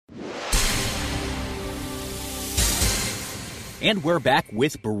And we're back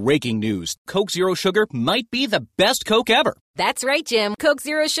with breaking news. Coke Zero Sugar might be the best Coke ever. That's right, Jim. Coke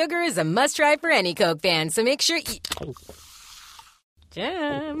Zero Sugar is a must-try for any Coke fan, so make sure you...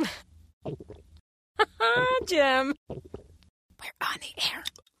 Jim. Jim. We're on the air.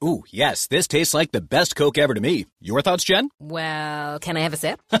 Ooh, yes, this tastes like the best Coke ever to me. Your thoughts, Jen? Well, can I have a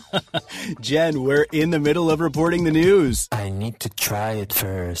sip? Jen, we're in the middle of reporting the news. I need to try it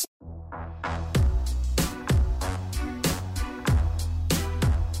first.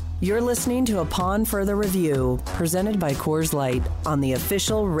 You're listening to Upon Further Review, presented by Coors Light on the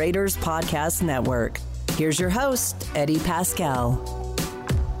official Raiders Podcast Network. Here's your host, Eddie Pascal.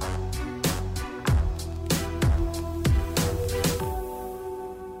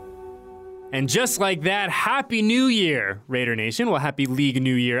 And just like that, Happy New Year, Raider Nation. Well, Happy League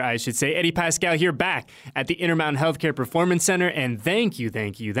New Year, I should say. Eddie Pascal here back at the Intermountain Healthcare Performance Center. And thank you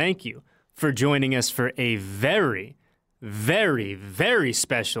for joining us for a very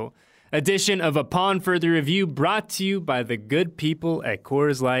special edition of Upon Further Review, brought to you by the good people at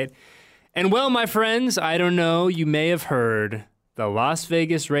Coors Light. And well, my friends, I don't know, you may have heard, the Las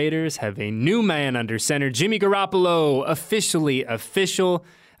Vegas Raiders have a new man under center. Jimmy Garoppolo, official.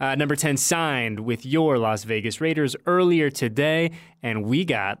 Number 10 signed with your Las Vegas Raiders earlier today, and we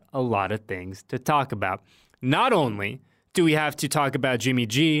got a lot of things to talk about. Not only do we have to talk about Jimmy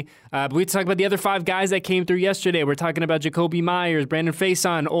G, but we have to talk about the other 5 guys that came through yesterday. We're talking about Jacoby Myers, Brandon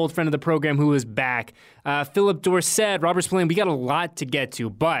Faison, old friend of the program who is back, Philip Dorsett, Robert Spillane. We got a lot to get to,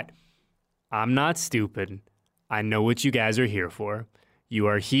 but I'm not stupid. I know what you guys are here for. You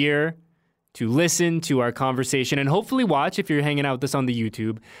are here to listen to our conversation and hopefully watch, if you're hanging out with us on the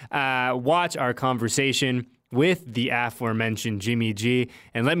YouTube, watch our conversation with the aforementioned Jimmy G.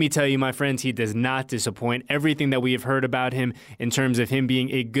 And let me tell you, my friends, he does not disappoint. Everything that we have heard about him in terms of him being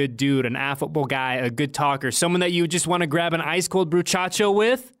a good dude, an affable guy, a good talker, someone that you just want to grab an ice-cold bruchacho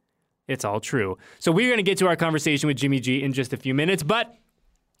with, it's all true. So we're going to get to our conversation with Jimmy G in just a few minutes, but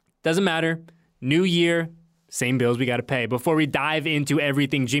doesn't matter. New year, same bills we got to pay. Before we dive into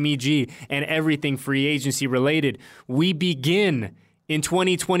everything Jimmy G and everything free agency related, we begin in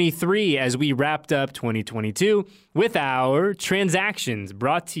 2023 as we wrapped up 2022 with our transactions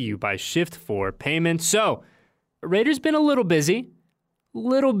brought to you by Shift 4 Payments. So, Raiders been a little busy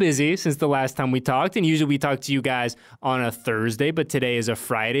since the last time we talked. And usually we talk to you guys on a Thursday, but today is a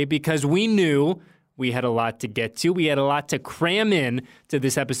Friday because we knew we had a lot to get to. We had a lot to cram in to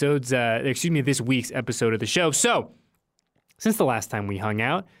this week's episode of the show. So, since the last time we hung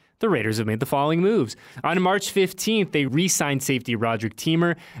out, the Raiders have made the following moves. On March 15th, they re-signed safety Roderick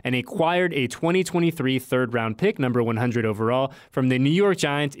Teamer and acquired a 2023 third-round pick, number 100 overall, from the New York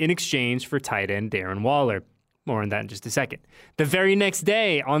Giants in exchange for tight end Darren Waller. More on that in just a second. The very next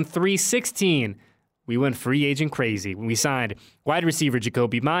day, on 3/16, we went free agent crazy when we signed wide receiver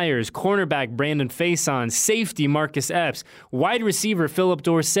Jacoby Myers, cornerback Brandon Faison, safety Marcus Epps, wide receiver Philip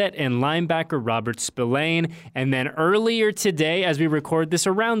Dorsett, and linebacker Robert Spillane. And then earlier today, as we record this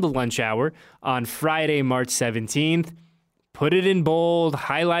around the lunch hour, on Friday, March 17th, put it in bold,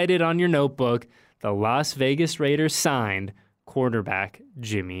 highlight it on your notebook, the Las Vegas Raiders signed quarterback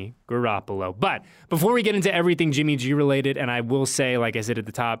Jimmy Garoppolo. But before we get into everything Jimmy G related, and I will say, like I said at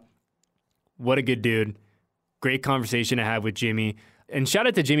the top, what a good dude. Great conversation to have with Jimmy. And shout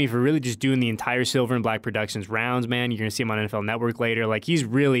out to Jimmy for really just doing the entire Silver and Black Productions rounds, man. You're going to see him on NFL Network later. Like, he's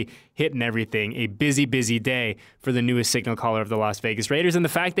really hitting everything. A busy day for the newest signal caller of the Las Vegas Raiders. And the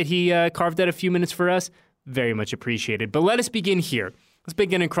fact that he carved out a few minutes for us, very much appreciated. But let us begin here. Let's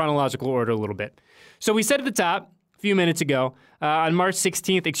begin in chronological order a little bit. So we said at the top a few minutes ago, on March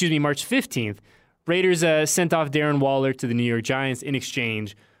 15th, Raiders sent off Darren Waller to the New York Giants in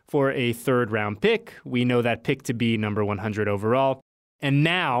exchange for a third-round pick. We know that pick to be number 100 overall. And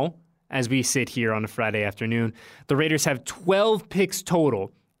now, as we sit here on a Friday afternoon, the Raiders have 12 picks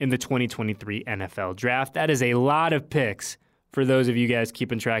total in the 2023 NFL Draft. That is a lot of picks for those of you guys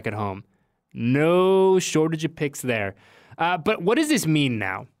keeping track at home. No shortage of picks there. But what does this mean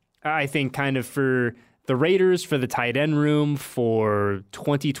now? I think kind of for the Raiders, for the tight end room, for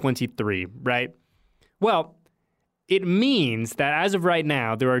 2023, right? Well, it means that as of right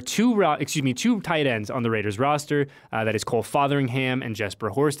now, there are two tight ends on the Raiders roster. That is Cole Fotheringham and Jesper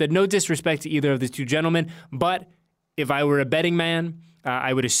Horsted. No disrespect to either of these two gentlemen, but if I were a betting man,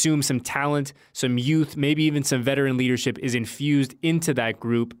 I would assume some talent, some youth, maybe even some veteran leadership is infused into that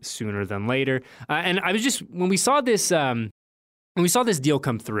group sooner than later. And I was just, when we saw this deal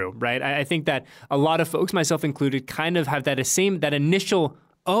come through, right? I think that a lot of folks, myself included, kind of have that initial,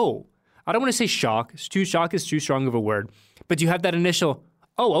 I don't want to say shock. Shock is too strong of a word. But you have that initial,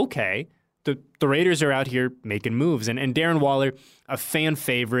 okay, the Raiders are out here making moves. And Darren Waller, a fan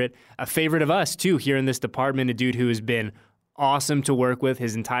favorite, a favorite of us too here in this department, a dude who has been awesome to work with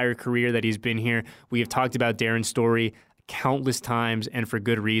his entire career that he's been here. We have talked about Darren's story countless times, and for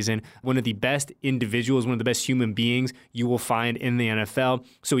good reason. One of the best individuals, one of the best human beings you will find in the NFL.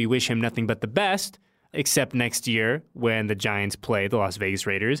 So we wish him nothing but the best, except next year when the Giants play the Las Vegas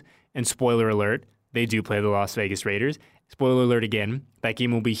Raiders. And spoiler alert, they do play the Las Vegas Raiders. Spoiler alert again, that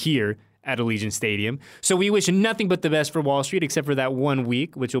game will be here at Allegiant Stadium. So we wish nothing but the best for Wall Street, except for that 1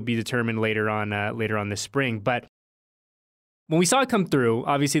 week, which will be determined later on this spring. But when we saw it come through,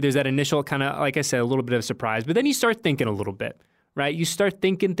 obviously there's that initial kind of, like I said, a little bit of surprise. But then you start thinking a little bit, right? You start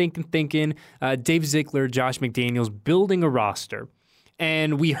thinking. Dave Ziegler, Josh McDaniels building a roster.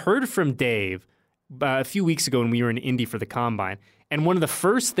 And we heard from Dave a few weeks ago when we were in Indy for the Combine. And one of the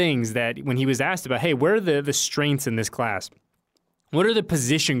first things that when he was asked about, hey, where are the strengths in this class? What are the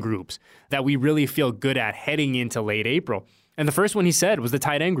position groups that we really feel good at heading into late April? And the first one he said was the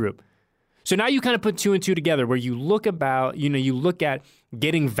tight end group. So now you kind of put 2 and 2 together where you look at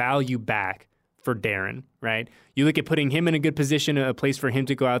getting value back for Darren, right? You look at putting him in a good position, a place for him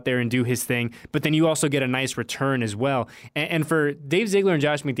to go out there and do his thing, but then you also get a nice return as well. And for Dave Ziegler and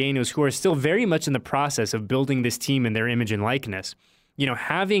Josh McDaniels, who are still very much in the process of building this team in their image and likeness,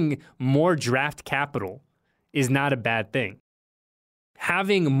 having more draft capital is not a bad thing.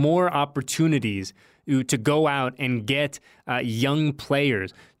 Having more opportunities to go out and get young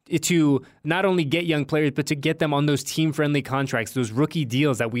players, to not only get young players, but to get them on those team-friendly contracts, those rookie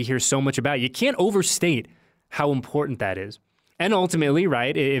deals that we hear so much about. You can't overstate how important that is. And ultimately,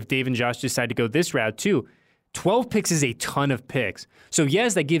 right, if Dave and Josh decide to go this route too, 12 picks is a ton of picks. So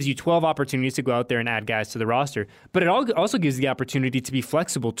yes, that gives you 12 opportunities to go out there and add guys to the roster, but it also gives you the opportunity to be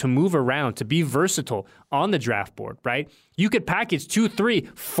flexible, to move around, to be versatile on the draft board, right? You could package 2, 3,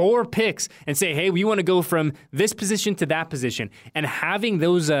 4 picks and say, hey, we want to go from this position to that position. And having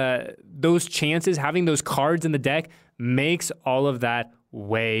those chances, having those cards in the deck makes all of that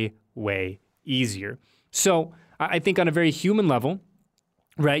way, way easier. So I think on a very human level,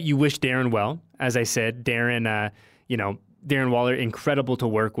 right, you wish Darren well. As I said, Darren Waller, incredible to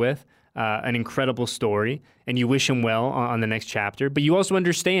work with, an incredible story, and you wish him well on the next chapter. But you also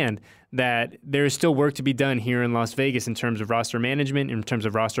understand that there is still work to be done here in Las Vegas in terms of roster management, in terms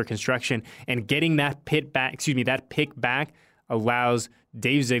of roster construction, and getting that pick back allows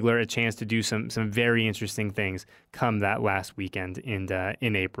Dave Ziegler a chance to do some very interesting things come that last weekend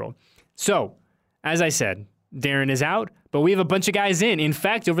in April. So, as I said, Darren is out, but we have a bunch of guys in. In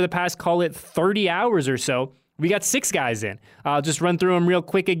fact, over the past, call it 30 hours or so, we got 6 guys in. I'll just run through them real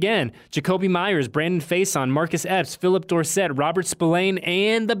quick again. Jacoby Myers, Brandon Faison, Marcus Epps, Philip Dorsett, Robert Spillane,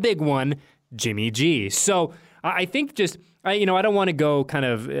 and the big one, Jimmy G. So I think I don't want to go kind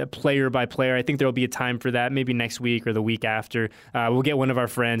of player by player. I think there will be a time for that, maybe next week or the week after. We'll get one of our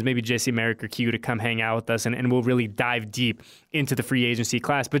friends, maybe Jesse Merrick or Q, to come hang out with us, and we'll really dive deep into the free agency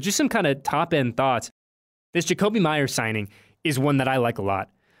class. But just some kind of top-end thoughts. This Jacoby Myers signing is one that I like a lot.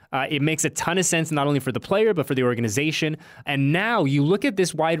 It makes a ton of sense not only for the player, but for the organization. And now you look at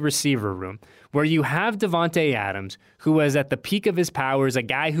this wide receiver room where you have Davante Adams, who was at the peak of his powers, a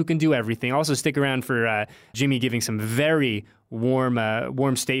guy who can do everything. Also stick around for Jimmy giving some very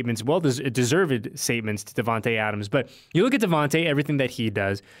warm statements, well-deserved statements to Davante Adams. But you look at Davante, everything that he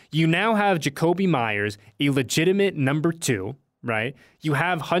does. You now have Jacoby Myers, a legitimate number 2, right? You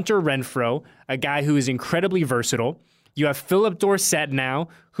have Hunter Renfrow, a guy who is incredibly versatile. You have Philip Dorsett now,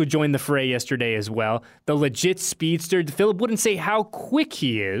 who joined the fray yesterday as well. The legit speedster. Philip wouldn't say how quick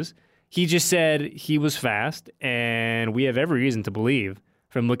he is. He just said he was fast, and we have every reason to believe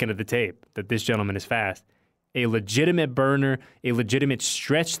from looking at the tape that this gentleman is fast. A legitimate burner, a legitimate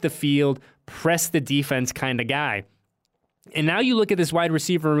stretch the field, press the defense kind of guy. And now you look at this wide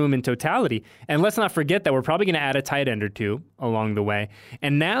receiver room in totality, and let's not forget that we're probably going to add a tight end or 2 along the way.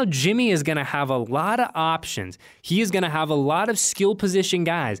 And now Jimmy is going to have a lot of options. He is going to have a lot of skill position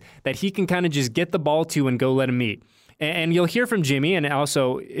guys that he can kind of just get the ball to and go let him eat. And you'll hear from Jimmy, and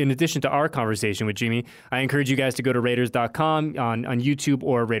also, in addition to our conversation with Jimmy, I encourage you guys to go to Raiders.com on YouTube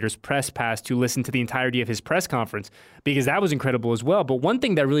or Raiders Press Pass to listen to the entirety of his press conference, because that was incredible as well. But one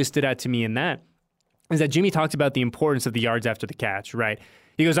thing that really stood out to me in that is that Jimmy talked about the importance of the yards after the catch, right?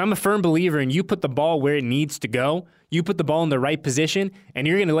 He goes, I'm a firm believer in you put the ball where it needs to go, you put the ball in the right position, and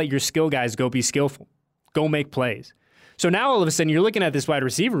you're going to let your skill guys go be skillful, go make plays. So now all of a sudden you're looking at this wide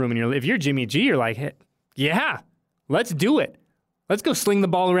receiver room, and if you're Jimmy G, you're like, hey, yeah, let's do it. Let's go sling the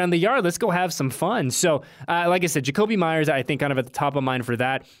ball around the yard. Let's go have some fun. So, like I said, Jacoby Myers, I think kind of at the top of mind for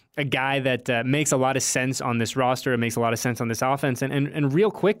that. A guy that makes a lot of sense on this roster. It makes a lot of sense on this offense. And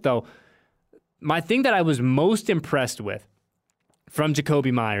real quick, though, my thing that I was most impressed with from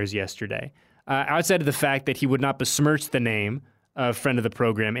Jakobi Meyers yesterday, outside of the fact that he would not besmirch the name of friend of the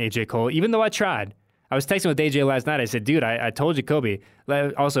program, AJ Cole, even though I tried. I was texting with AJ last night. I said, dude, I told Jakobi.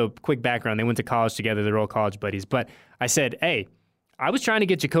 Also, quick background, they went to college together. They're all college buddies. But I said, hey, I was trying to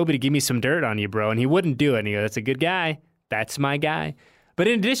get Jakobi to give me some dirt on you, bro, and he wouldn't do it. And he goes, that's a good guy. That's my guy. But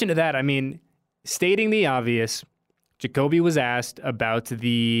in addition to that, I mean, stating the obvious, Jakobi was asked about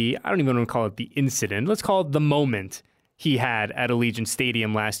the, I don't even want to call it the incident. Let's call it the moment he had at Allegiant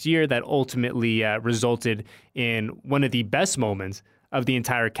Stadium last year that ultimately resulted in one of the best moments of the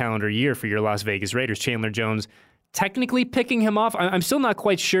entire calendar year for your Las Vegas Raiders. Chandler Jones technically picking him off. I'm still not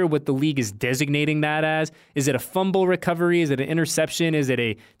quite sure what the league is designating that as. Is it a fumble recovery? Is it an interception? Is it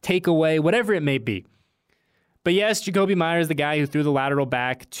a takeaway? Whatever it may be. But yes, Jakobi Meyers, the guy who threw the lateral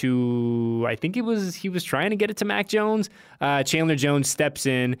back to, I think he was trying to get it to Mac Jones. Chandler Jones steps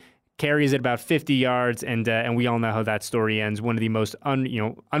in, carries it about 50 yards, and we all know how that story ends. One of the most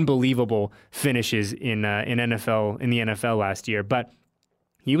unbelievable finishes in the NFL last year. But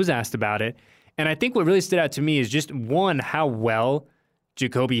he was asked about it, and I think what really stood out to me is just one, how well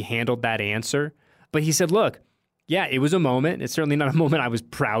Jakobi handled that answer. But he said, "Look, yeah, it was a moment. It's certainly not a moment I was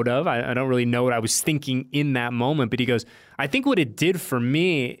proud of. I don't really know what I was thinking in that moment." But he goes, "I think what it did for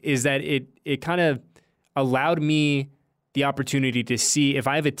me is that it kind of allowed me the opportunity to see if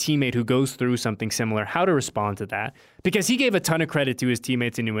I have a teammate who goes through something similar, how to respond to that." Because he gave a ton of credit to his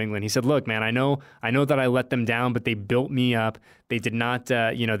teammates in New England. He said, "Look, man, I know that I let them down, but they built me up. They did not,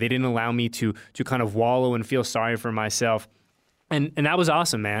 they didn't allow me to kind of wallow and feel sorry for myself." And that was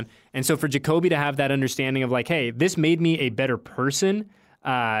awesome, man. And so for Jakobi to have that understanding of like, hey, this made me a better person.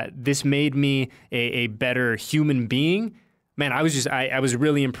 This made me a better human being. Man, I was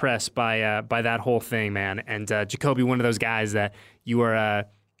really impressed by that whole thing, man. And Jakobi, one of those guys that you are,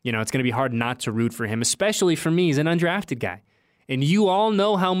 it's going to be hard not to root for him, especially for me. He's an undrafted guy. And you all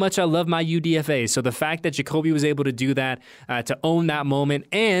know how much I love my UDFA. So the fact that Jakobi was able to do that, to own that moment,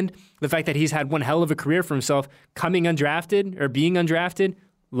 and the fact that he's had one hell of a career for himself coming undrafted or being undrafted,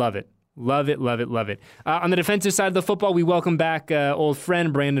 love it. Love it, love it, love it. On the defensive side of the football, we welcome back old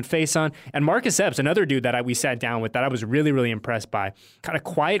friend Brandon Faison and Marcus Epps, another dude that we sat down with that I was really, really impressed by. Kind of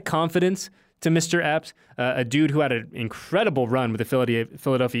quiet confidence to Mr. Epps, a dude who had an incredible run with the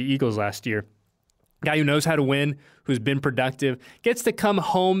Philadelphia Eagles last year. Guy who knows how to win, who's been productive, gets to come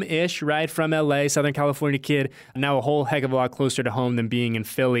home-ish, right, from L.A., Southern California kid, now a whole heck of a lot closer to home than being in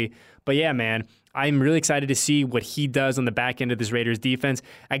Philly. But yeah, man, I'm really excited to see what he does on the back end of this Raiders defense.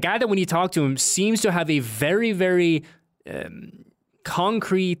 A guy that when you talk to him seems to have a very, very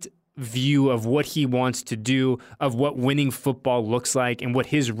concrete view of what he wants to do, of what winning football looks like, and what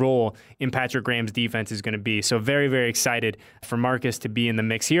his role in Patrick Graham's defense is going to be. So very, very excited for Marcus to be in the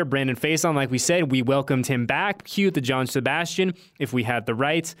mix here. Brandon Faison, like we said, we welcomed him back. Cue the John Sebastian, if we had the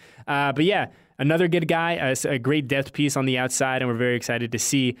rights. But yeah, another good guy, a great depth piece on the outside, and we're very excited to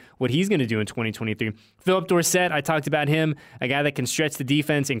see what he's going to do in 2023. Philip Dorsett, I talked about him, a guy that can stretch the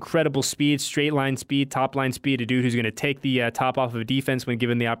defense, incredible speed, straight line speed, top line speed, a dude who's going to take the top off of a defense when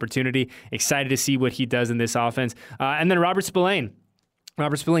given the opportunity. Excited to see what he does in this offense. And then Robert Spillane.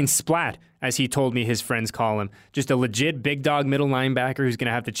 Robert Spillane Splat, as he told me his friends call him. Just a legit big dog middle linebacker who's going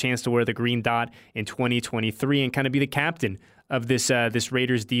to have the chance to wear the green dot in 2023 and kind of be the captain of this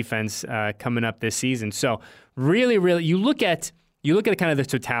Raiders defense coming up this season. So really, really, you look at kind of the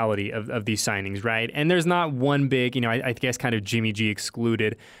totality of these signings, right? And there's not one big, I guess kind of Jimmy G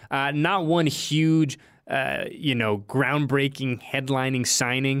excluded, not one huge, groundbreaking, headlining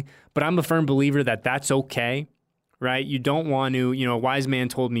signing, but I'm a firm believer that that's okay, right? You don't want to, a wise man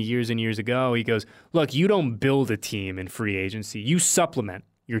told me years and years ago, he goes, look, you don't build a team in free agency. You supplement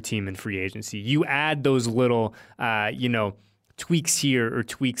your team in free agency. You add those little, tweaks here or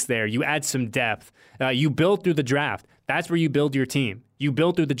tweaks there. You add some depth. You build through the draft. That's where you build your team. You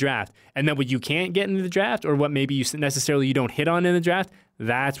build through the draft. And then what you can't get into the draft or what maybe you don't hit on in the draft,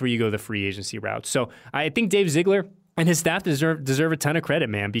 that's where you go the free agency route. So I think Dave Ziegler and his staff deserve a ton of credit,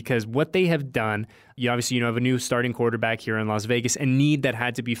 man, because what they have done, you obviously have a new starting quarterback here in Las Vegas, a need that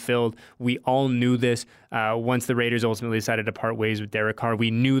had to be filled. We all knew this once the Raiders ultimately decided to part ways with Derek Carr.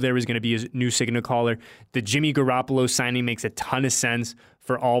 We knew there was going to be a new signal caller. The Jimmy Garoppolo signing makes a ton of sense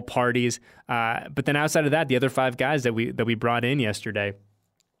for all parties. But then outside of that, the other five guys that we brought in yesterday,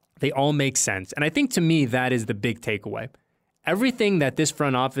 they all make sense. And I think to me that is the big takeaway. Everything that this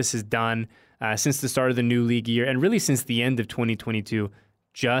front office has done since the start of the new league year and really since the end of 2022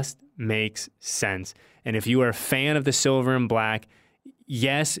 just makes sense. And if you are a fan of the silver and black,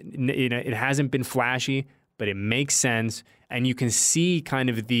 yes, it hasn't been flashy, but it makes sense. And you can see kind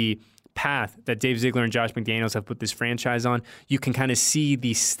of the path that Dave Ziegler and Josh McDaniels have put this franchise on. You can kind of see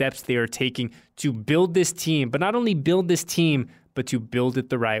the steps they are taking to build this team, but not only build this team, but to build it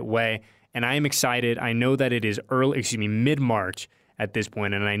the right way. And I am excited. I know that it is mid-March at this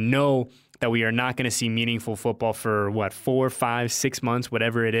point, and I know that we are not going to see meaningful football for, 4, 5, 6 months,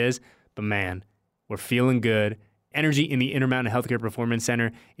 whatever it is. But man, we're feeling good. Energy in the Intermountain Healthcare Performance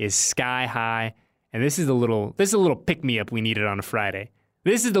Center is sky high, and this is a little pick-me-up we needed on a Friday.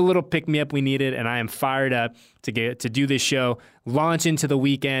 This is the little pick-me-up we needed, and I am fired up to do this show, launch into the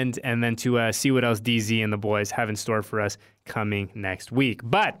weekend, and then to see what else DZ and the boys have in store for us coming next week.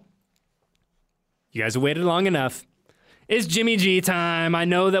 But you guys have waited long enough. It's Jimmy G time. I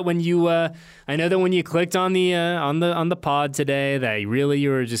know that when you clicked on the pod today, that you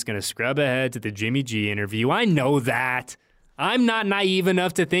were just gonna scrub ahead to the Jimmy G interview. I know that. I'm not naive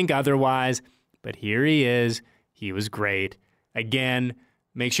enough to think otherwise. But here he is. He was great. Again,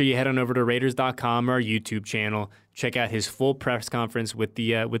 make sure you head on over to Raiders.com, our YouTube channel. Check out his full press conference with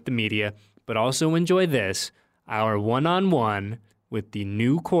the media. But also enjoy this, our one-on-one with the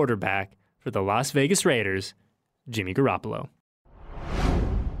new quarterback for the Las Vegas Raiders, Jimmy Garoppolo.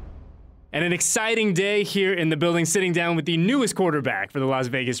 And an exciting day here in the building, sitting down with the newest quarterback for the Las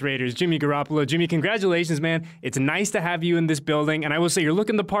Vegas Raiders, Jimmy Garoppolo. Jimmy, congratulations, man. It's nice to have you in this building. And I will say, you're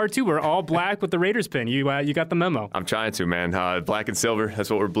looking the part, too. We're all black with the Raiders pin. You got the memo. I'm trying to, man. Black and silver, that's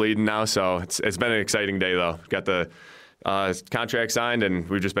what we're bleeding now. So it's been an exciting day, though. Got the contract signed, and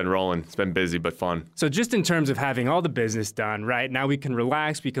we've just been rolling. It's been busy, but fun. So just in terms of having all the business done, right, now we can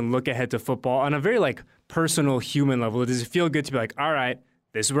relax. We can look ahead to football on a very, personal, human level. Does it feel good to be like, all right,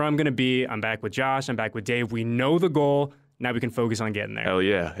 this is where I'm going to be. I'm back with Josh. I'm back with Dave. We know the goal. Now we can focus on getting there. Hell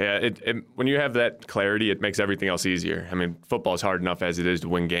yeah. Yeah. When you have that clarity, it makes everything else easier. I mean, football is hard enough as it is to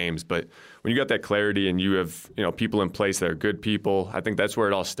win games, but when you got that clarity and you have, people in place that are good people, I think that's where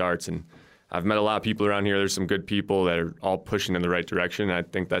it all starts. And I've met a lot of people around here. There's some good people that are all pushing in the right direction. I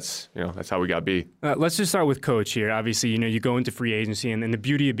think that's how we got to be. Let's just start with Coach here. Obviously, you go into free agency, and the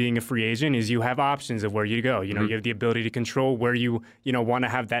beauty of being a free agent is you have options of where you go. You have the ability to control where you want to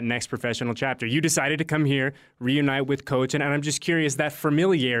have that next professional chapter. You decided to come here, reunite with Coach, and I'm just curious, that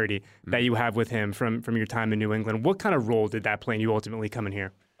familiarity that you have with him from your time in New England, what kind of role did that play in you ultimately coming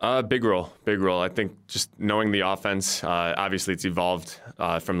here? Big role. I think just knowing the offense, obviously it's evolved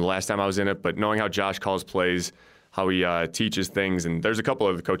from the last time I was in it, but knowing how Josh calls plays, how he teaches things, and there's a couple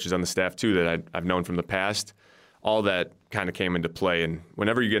of the coaches on the staff too that I've known from the past, all that kind of came into play. And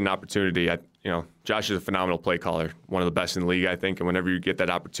whenever you get an opportunity, Josh is a phenomenal play caller, one of the best in the league, I think, and whenever you get that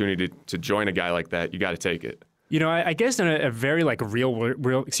opportunity to join a guy like that, you got to take it. I guess in a very real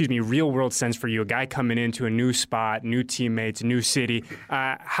world sense for you, a guy coming into a new spot, new teammates, new city,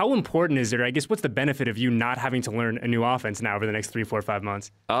 how important is it? Or I guess what's the benefit of you not having to learn a new offense now over the next 3, 4, 5 months?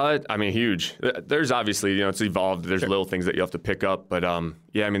 Huge. There's obviously, it's evolved. There's little things that you have to pick up, but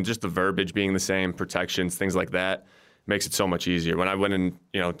just the verbiage being the same, protections, things like that makes it so much easier. When I went in,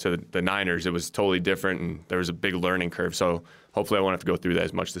 to the Niners, it was totally different, and there was a big learning curve. So hopefully I won't have to go through that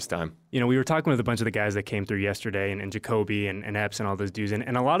as much this time. We were talking with a bunch of the guys that came through yesterday, and Jacoby and Epps and all those dudes,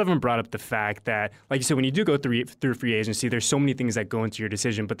 and a lot of them brought up the fact that, like you said, when you do go through free agency, there's so many things that go into your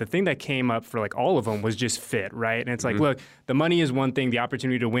decision, but the thing that came up for all of them was just fit, right? And it's look, the money is one thing, the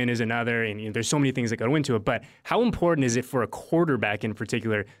opportunity to win is another, and there's so many things that go into it, but how important is it for a quarterback in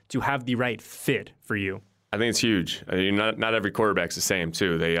particular to have the right fit for you? I think it's huge. Not every quarterback's the same,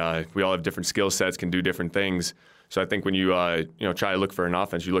 too. We all have different skill sets, can do different things. So I think when you try to look for an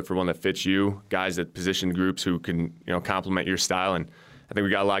offense, you look for one that fits you, guys at position groups who can complement your style. And I think we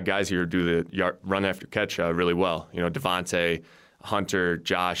got a lot of guys here who do the run after catch really well. Devontae, Hunter,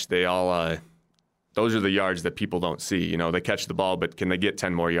 Josh, they all those are the yards that people don't see. They catch the ball, but can they get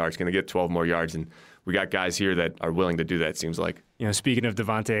 10 more yards? Can they get 12 more yards? And we got guys here that are willing to do that, it seems like. Speaking of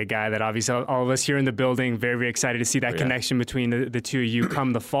Devontae, a guy that obviously all of us here in the building, very, very excited to see that connection between the two of you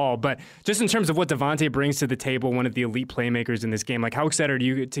come the fall. But just in terms of what Devontae brings to the table, one of the elite playmakers in this game, how excited are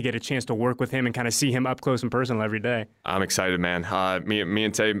you to get a chance to work with him and kind of see him up close and personal every day? I'm excited, man. Me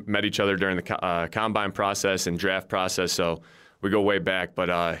and Tay met each other during the combine process and draft process, so we go way back. But,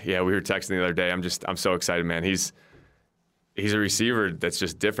 we were texting the other day. I'm so excited, man. He's a receiver that's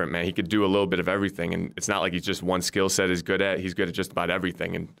just different, man. He could do a little bit of everything, and it's not like he's just one skill set he's good at. He's good at just about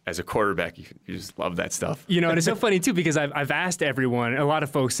everything, and as a quarterback, you just love that stuff. And it's so funny, too, because I've asked everyone, a lot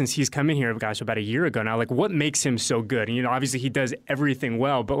of folks, since he's come in here, about a year ago now, what makes him so good? And, obviously he does everything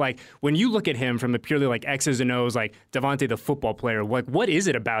well, but, when you look at him from the purely, X's and O's, Devontae the football player, what is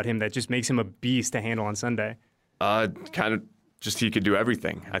it about him that just makes him a beast to handle on Sunday? Kind of just he could do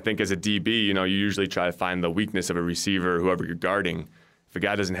everything. I think as a DB, you usually try to find the weakness of a receiver, whoever you're guarding. if a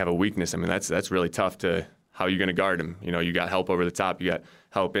guy doesn't have a weakness, I mean, that's really tough to how you're going to guard him. You know, you got help over the top, you got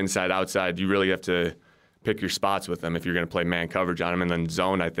help inside, outside. You really have to pick your spots with him if you're going to play man coverage on him. And then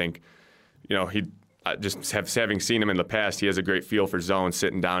zone, I think, you know, having seen him in the past, he has a great feel for zone,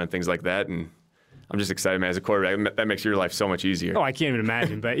 sitting down and things like that. And I'm just excited, man. As a quarterback, that makes your life so much easier. Oh, I can't even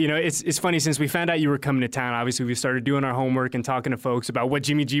imagine. But, you know, it's funny, since we found out you were coming to town, obviously we started doing our homework and talking to folks about what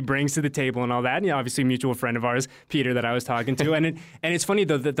Jimmy G brings to the table and all that. And, you know, obviously a mutual friend of ours, Peter, that I was talking to. And it's funny,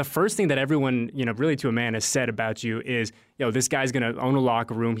 though, that the first thing that everyone, you know, really to a man has said about you is, you know, this guy's going to own a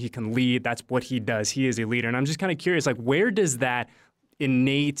locker room. He can lead. That's what he does. He is a leader. And I'm just kind of curious, like, where does that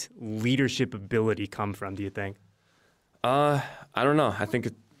innate leadership ability come from, do you think? I don't know. I think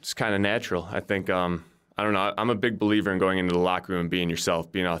it's kind of natural. I think, I don't know. I'm a big believer in going into the locker room and being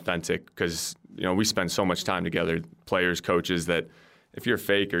yourself, being authentic, because, you know, we spend so much time together, players, coaches, that if you're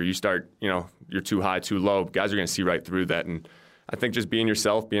fake or you start, you know, you're too high, too low, guys are going to see right through that. And I think just being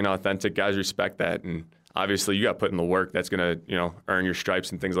yourself, being authentic, guys respect that. And obviously you got to put in the work that's going to, you know, earn your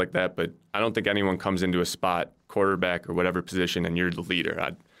stripes and things like that. But I don't think anyone comes into a spot, quarterback or whatever position, and you're the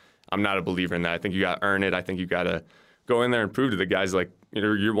leader. I'm not a believer in that. I think you got to earn it. I think you got to go in there and prove to the guys, like, you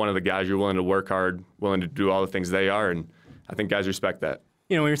know, you're one of the guys, you're willing to work hard, willing to do all the things they are, and I think guys respect that.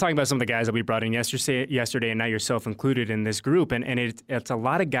 You know, when you're talking about some of the guys that we brought in yesterday and now yourself included in this group, and it's a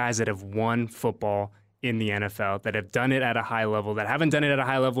lot of guys that have won football in the NFL, that have done it at a high level, that haven't done it at a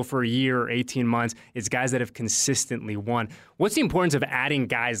high level for a year or 18 months. It's guys that have consistently won. What's the importance of adding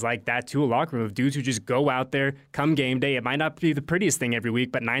guys like that to a locker room, of dudes who just go out there, come game day? It might not be the prettiest thing every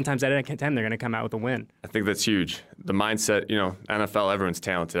week, but 9 times out of 10, they're going to come out with a win. I think that's huge. The mindset, you know, NFL, everyone's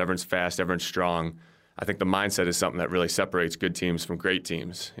talented, everyone's fast, everyone's strong. I think the mindset is something that really separates good teams from great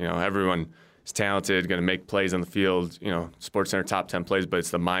teams. You know, everyone is talented, going to make plays on the field, you know, SportsCenter top 10 plays, but it's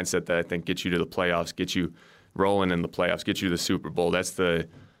the mindset that I think gets you to the playoffs, gets you rolling in the playoffs, gets you to the Super Bowl. That's the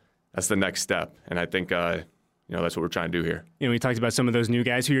next step. And I think, you know, that's what we're trying to do here. You know, we talked about some of those new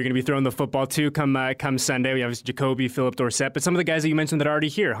guys who you're going to be throwing the football to come Sunday. We have Jacoby, Philip Dorsett, but some of the guys that you mentioned that are already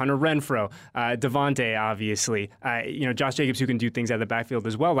here, Hunter Renfrow, Devontae, obviously, you know, Josh Jacobs, who can do things out of the backfield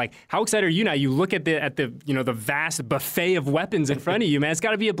as well. Like, how excited are you now? You look at the you know, the vast buffet of weapons in front of you, man. It's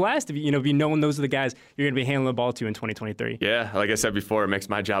got to be a blast to be knowing those are the guys you're going to be handling the ball to in 2023. Yeah, like I said before, it makes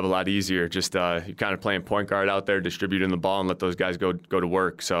my job a lot easier. Just you're kind of playing point guard out there, distributing the ball, and let those guys go to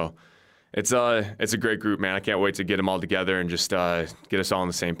work. So it's a great group, man. I can't wait to get them all together and just get us all on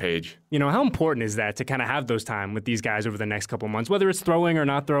the same page. You know, how important is that to kind of have those time with these guys over the next couple of months, whether it's throwing or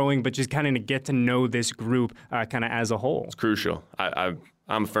not throwing, but just kind of to get to know this group kind of as a whole? It's crucial. I'm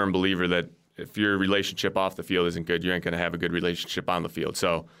a firm believer that if your relationship off the field isn't good, you ain't going to have a good relationship on the field.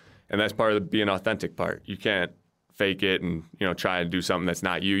 So, and that's part of the being authentic part. You can't fake it and, you know, try and do something that's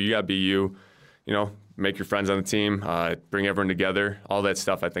not you. You got to be you, you know. Make your friends on the team, bring everyone together. All that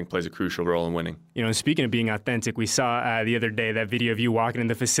stuff, I think, plays a crucial role in winning. You know, speaking of being authentic, we saw the other day that video of you walking in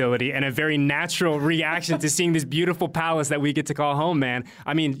the facility and a very natural reaction to seeing this beautiful palace that we get to call home, man.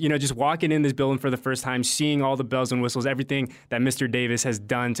 I mean, you know, just walking in this building for the first time, seeing all the bells and whistles, everything that Mr. Davis has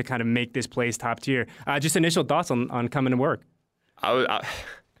done to kind of make this place top tier. Just initial thoughts on coming to work. That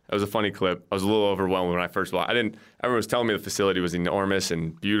was a funny clip. I was a little overwhelmed when I first walked. Everyone was telling me the facility was enormous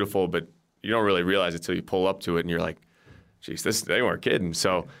and beautiful, but you don't really realize it until you pull up to it and you're like, geez, they weren't kidding.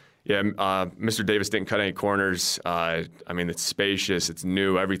 So, yeah, Mr. Davis didn't cut any corners. I mean, it's spacious, it's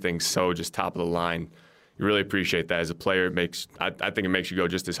new, everything's so just top of the line. You really appreciate that as a player. I think it makes you go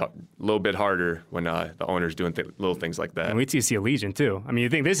just a little bit harder when the owner's doing little things like that. And wait till you see Allegiant, too. I mean, you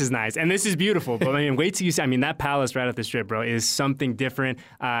think this is nice, and this is beautiful, but I mean, wait till you see, I mean, that palace right at the Strip, bro, is something different,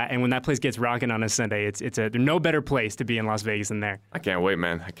 and when that place gets rocking on a Sunday, there's no better place to be in Las Vegas than there. I can't wait,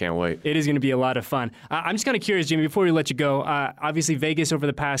 man. I can't wait. It is going to be a lot of fun. I'm just kind of curious, Jimmy, before we let you go, obviously Vegas over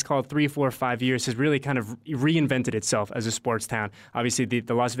the past, 3, 4, 5 years has really kind of reinvented itself as a sports town. Obviously,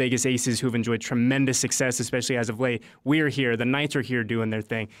 the Las Vegas Aces, who've enjoyed tremendous success, especially as of late, we're here. The Knights are here doing their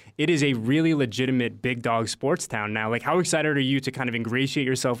thing. It is a really legitimate big dog sports town now. Like, how excited are you to kind of ingratiate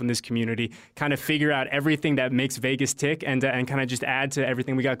yourself in this community, kind of figure out everything that makes Vegas tick, and kind of just add to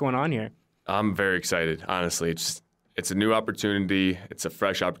everything we got going on here? I'm very excited, honestly. It's a new opportunity. It's a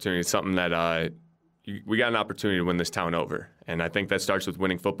fresh opportunity. It's something that we got an opportunity to win this town over. And I think that starts with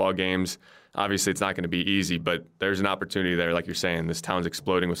winning football games. Obviously, it's not going to be easy, but there's an opportunity there. Like you're saying, this town's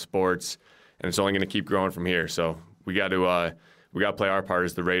exploding with sports, and it's only going to keep growing from here. So we got to play our part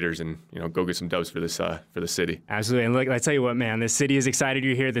as the Raiders and, you know, go get some dubs for the city. Absolutely. And look, I tell you what, man, this city is excited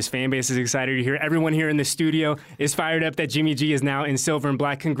you're here. This fan base is excited you're here. Everyone here in the studio is fired up that Jimmy G is now in silver and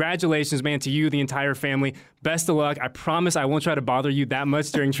black. Congratulations, man, to you, the entire family. Best of luck. I promise I won't try to bother you that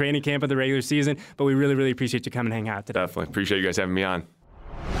much during training camp of the regular season, but we really, really appreciate you coming and hang out today. Definitely. Appreciate you guys having me on.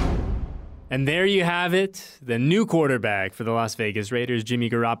 And there you have it, the new quarterback for the Las Vegas Raiders, Jimmy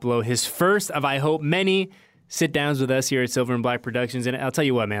Garoppolo, his first of, I hope, many sit-downs with us here at Silver and Black Productions. And I'll tell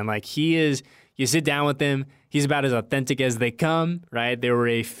you what, man, like you sit down with him, he's about as authentic as they come, right? There were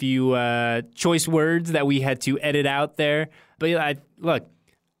a few choice words that we had to edit out there. But look,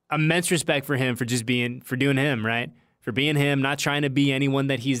 immense respect for him for doing him, right? For being him, not trying to be anyone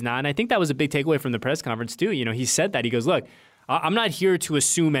that he's not. And I think that was a big takeaway from the press conference too. He said that. He goes, look, I'm not here to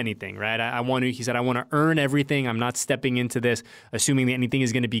assume anything, right? He said, I want to earn everything. I'm not stepping into this assuming that anything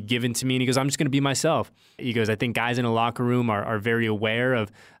is going to be given to me. And he goes, I'm just going to be myself. He goes, I think guys in a locker room are very aware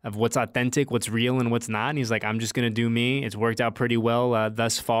of what's authentic, what's real, and what's not. And he's like, I'm just going to do me. It's worked out pretty well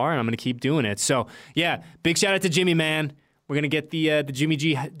thus far, and I'm going to keep doing it. So, yeah, big shout out to Jimmy, man. We're going to get the Jimmy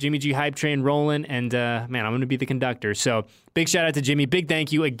G hype train rolling, and, man, I'm going to be the conductor. So, big shout out to Jimmy. Big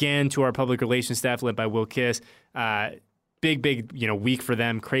thank you again to our public relations staff led by Will Kiss. Big, week for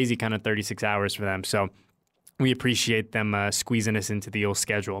them. Crazy kind of 36 hours for them. So we appreciate them squeezing us into the old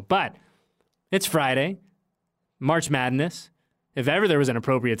schedule. But it's Friday, March Madness. If ever there was an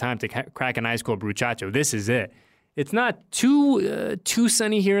appropriate time to crack an ice cold bruchacho, this is it. It's not too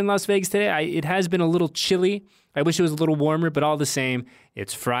sunny here in Las Vegas today. It has been a little chilly. I wish it was a little warmer, but all the same,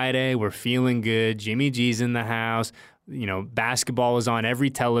 it's Friday. We're feeling good. Jimmy G's in the house. Basketball is on every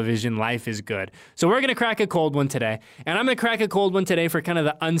television. Life is good. So we're going to crack a cold one today. And I'm going to crack a cold one today for kind of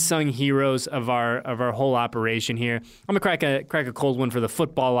the unsung heroes of our whole operation here. I'm going to crack a cold one for the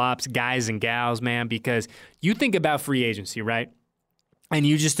football ops guys and gals, man, because you think about free agency, right? And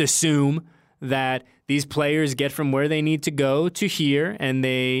you just assume that these players get from where they need to go to here, and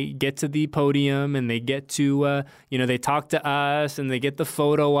they get to the podium, and they get to, they talk to us, and they get the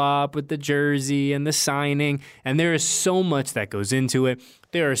photo op with the jersey and the signing, and there is so much that goes into it.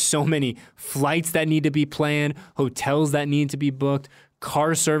 There are so many flights that need to be planned, hotels that need to be booked,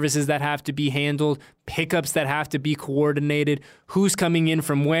 car services that have to be handled, pickups that have to be coordinated, who's coming in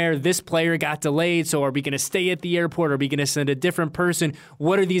from where. This player got delayed, so are we going to stay at the airport? Are we going to send a different person?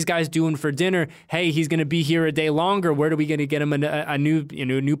 What are these guys doing for dinner? Hey, he's going to be here a day longer. Where are we going to get him a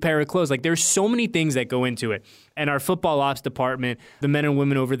new pair of clothes? Like, there's so many things that go into it. And our football ops department, the men and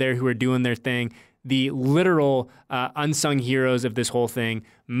women over there who are doing their thing, the literal unsung heroes of this whole thing,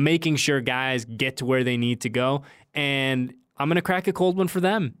 making sure guys get to where they need to go. And I'm going to crack a cold one for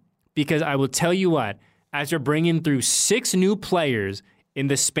them, because I will tell you what, after bringing through 6 new players in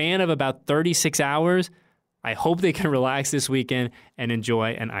the span of about 36 hours, I hope they can relax this weekend and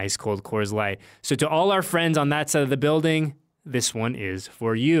enjoy an ice-cold Coors Light. So to all our friends on that side of the building, this one is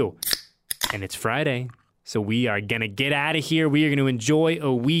for you. And it's Friday, so we are going to get out of here. We are going to enjoy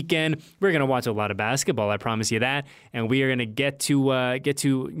a weekend. We're going to watch a lot of basketball, I promise you that. And we are going to get to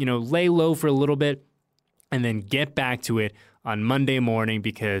lay low for a little bit and then get back to it on Monday morning,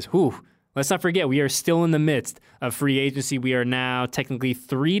 because, let's not forget, we are still in the midst of free agency. We are now technically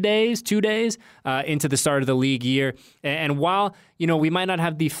 2 days into the start of the league year. And while, we might not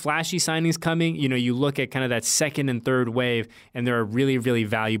have the flashy signings coming, you look at kind of that second and third wave, and there are really, really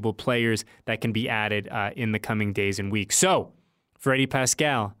valuable players that can be added in the coming days and weeks. So, for Eddie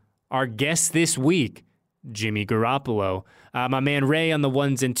Pascal, our guest this week, Jimmy Garoppolo. My man Ray on the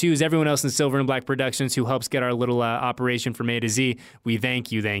ones and twos, everyone else in Silver and Black Productions who helps get our little operation from A to Z. We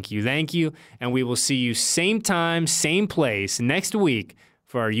thank you. And we will see you same time, same place next week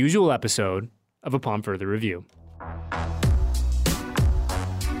for our usual episode of Upon Further Review.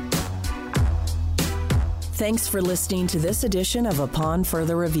 Thanks for listening to this edition of Upon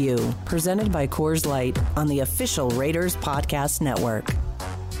Further Review, presented by Coors Light on the official Raiders Podcast Network.